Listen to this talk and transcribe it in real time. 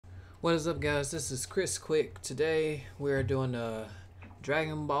What is up, guys? This is Kwik. Today we're doing a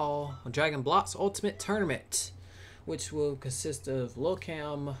Dragon Blocks Ultimate Tournament, which will consist of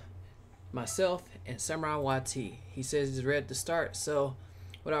LilCam, myself, and SamuraiYT. He says he's ready to start, so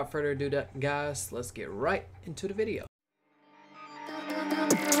without further ado, guys, let's get right into the video.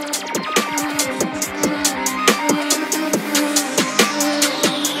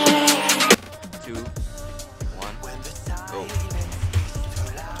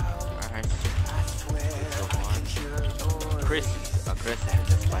 Chris is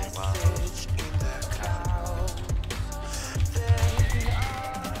just playing well.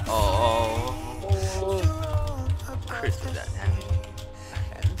 Chris with that damage.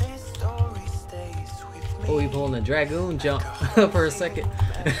 Oh, he pulling a Dragoon jump for a second.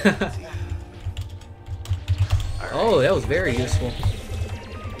 Oh, that was very useful.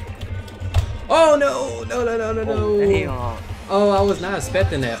 Oh no! No. Oh, I was not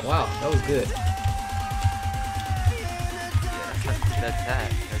expecting that. Wow, that was good.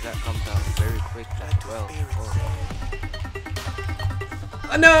 That comes out very quick as well.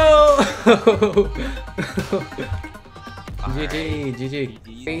 Oh, no! Right. GG.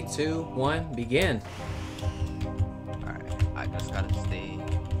 3, 2, 1, begin. Alright, I just gotta stay a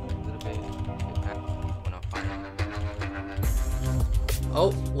little bit when I'm final.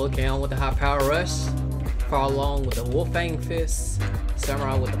 Oh, LilCam with the high power rush. Far along with the Wolfang Fist.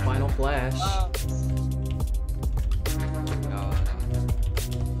 Samurai with the final flash.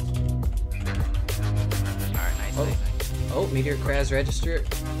 Oh, Meteor Crash registered.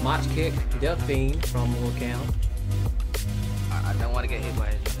 Mach kick, Death Beam from LilCam. I don't want to get hit by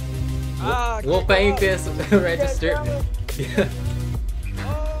it. Wolfang Fist registered.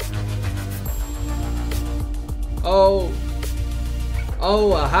 Oh,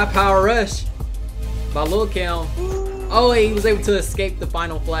 a high power rush by LilCam. Oh, he was able to escape the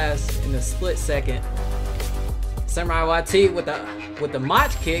final flash in a split second. SamuraiYT with the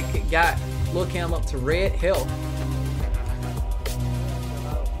Mach kick got LilCam up to red health.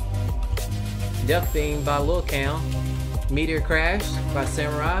 Death Beam by LilCam, Meteor Crash by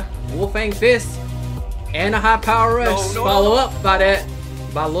Samurai, Wolfang Fist, and a high power rush. Follow up by that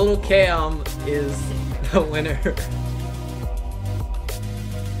by LilCam is the winner.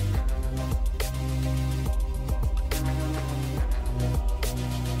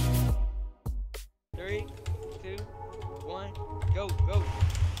 Three, two, one, go.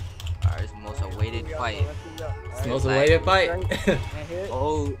 Alright, it's the most awaited fight. It's the most awaited fight.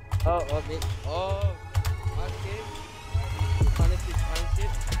 Oh. Okay. Punish it.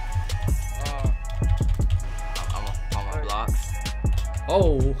 I'm on my blocks.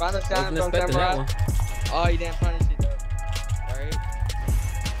 Oh, Final wasn't sound from expecting that one. Oh, you didn't punish it though. Alright.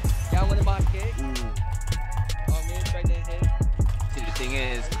 Y'all want to box kick? Oh, me and Trey didn't hit. See, the thing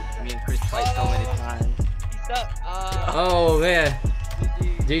is, me and Chris fight so many times. He sucked. Oh man.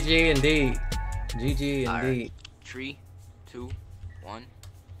 GG. GG indeed. GG indeed. Right. 3, 2, 1,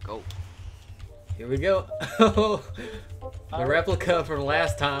 go. Here we go. The replica from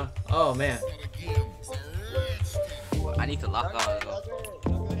last time. Oh man. I need to lock on.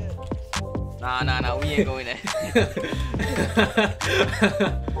 Nah, we ain't going there.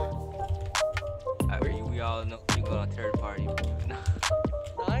 We all know you go on third party.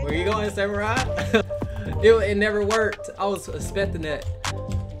 Where you going, Samurai? It never worked. I was expecting that.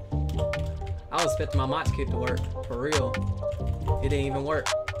 I was expecting my Mach kick to work. For real. It didn't even work.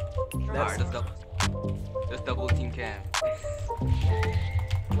 Alright, let's double team cam.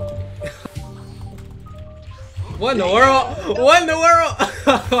 What in the world? What in the world?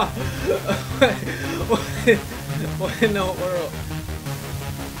 What in the world?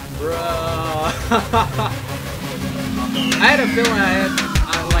 Bruh. I had a feeling I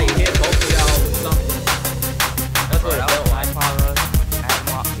like hit both of y'all with something. That's what it felt like.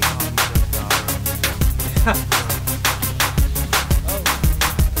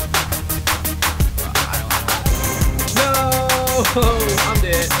 No, I'm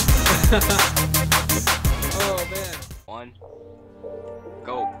dead. Oh man. 1,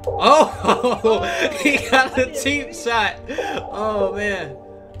 go. Oh, he got a cheap shot. Oh man.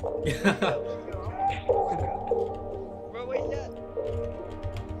 Bro, wait that.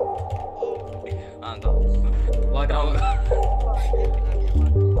 Lock it on.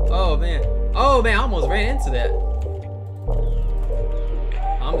 Oh man. Oh man, I almost ran into that.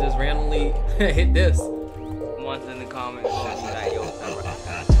 I'm just randomly hit this. One's in the comments.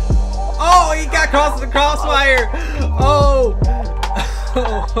 Oh, he got crossed the crossfire. Oh.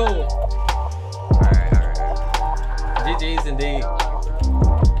 Alright. GG's indeed.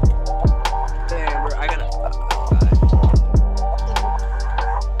 Damn, bro, I gotta.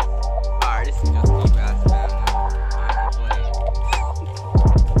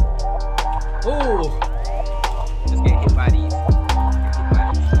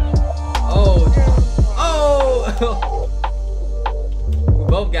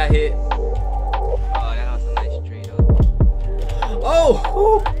 both got hit. Oh, that was a nice trade up.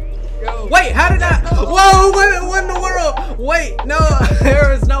 Oh! Yo. Wait, how did I? Whoa! Wait, what in the world? Wait, no,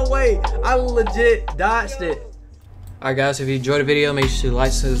 there is no way. I legit dodged it. Alright guys, if you enjoyed the video, make sure to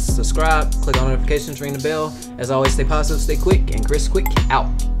like, subscribe, click on notifications, ring the bell. As always, stay positive, stay quick, and Chris Kwik out.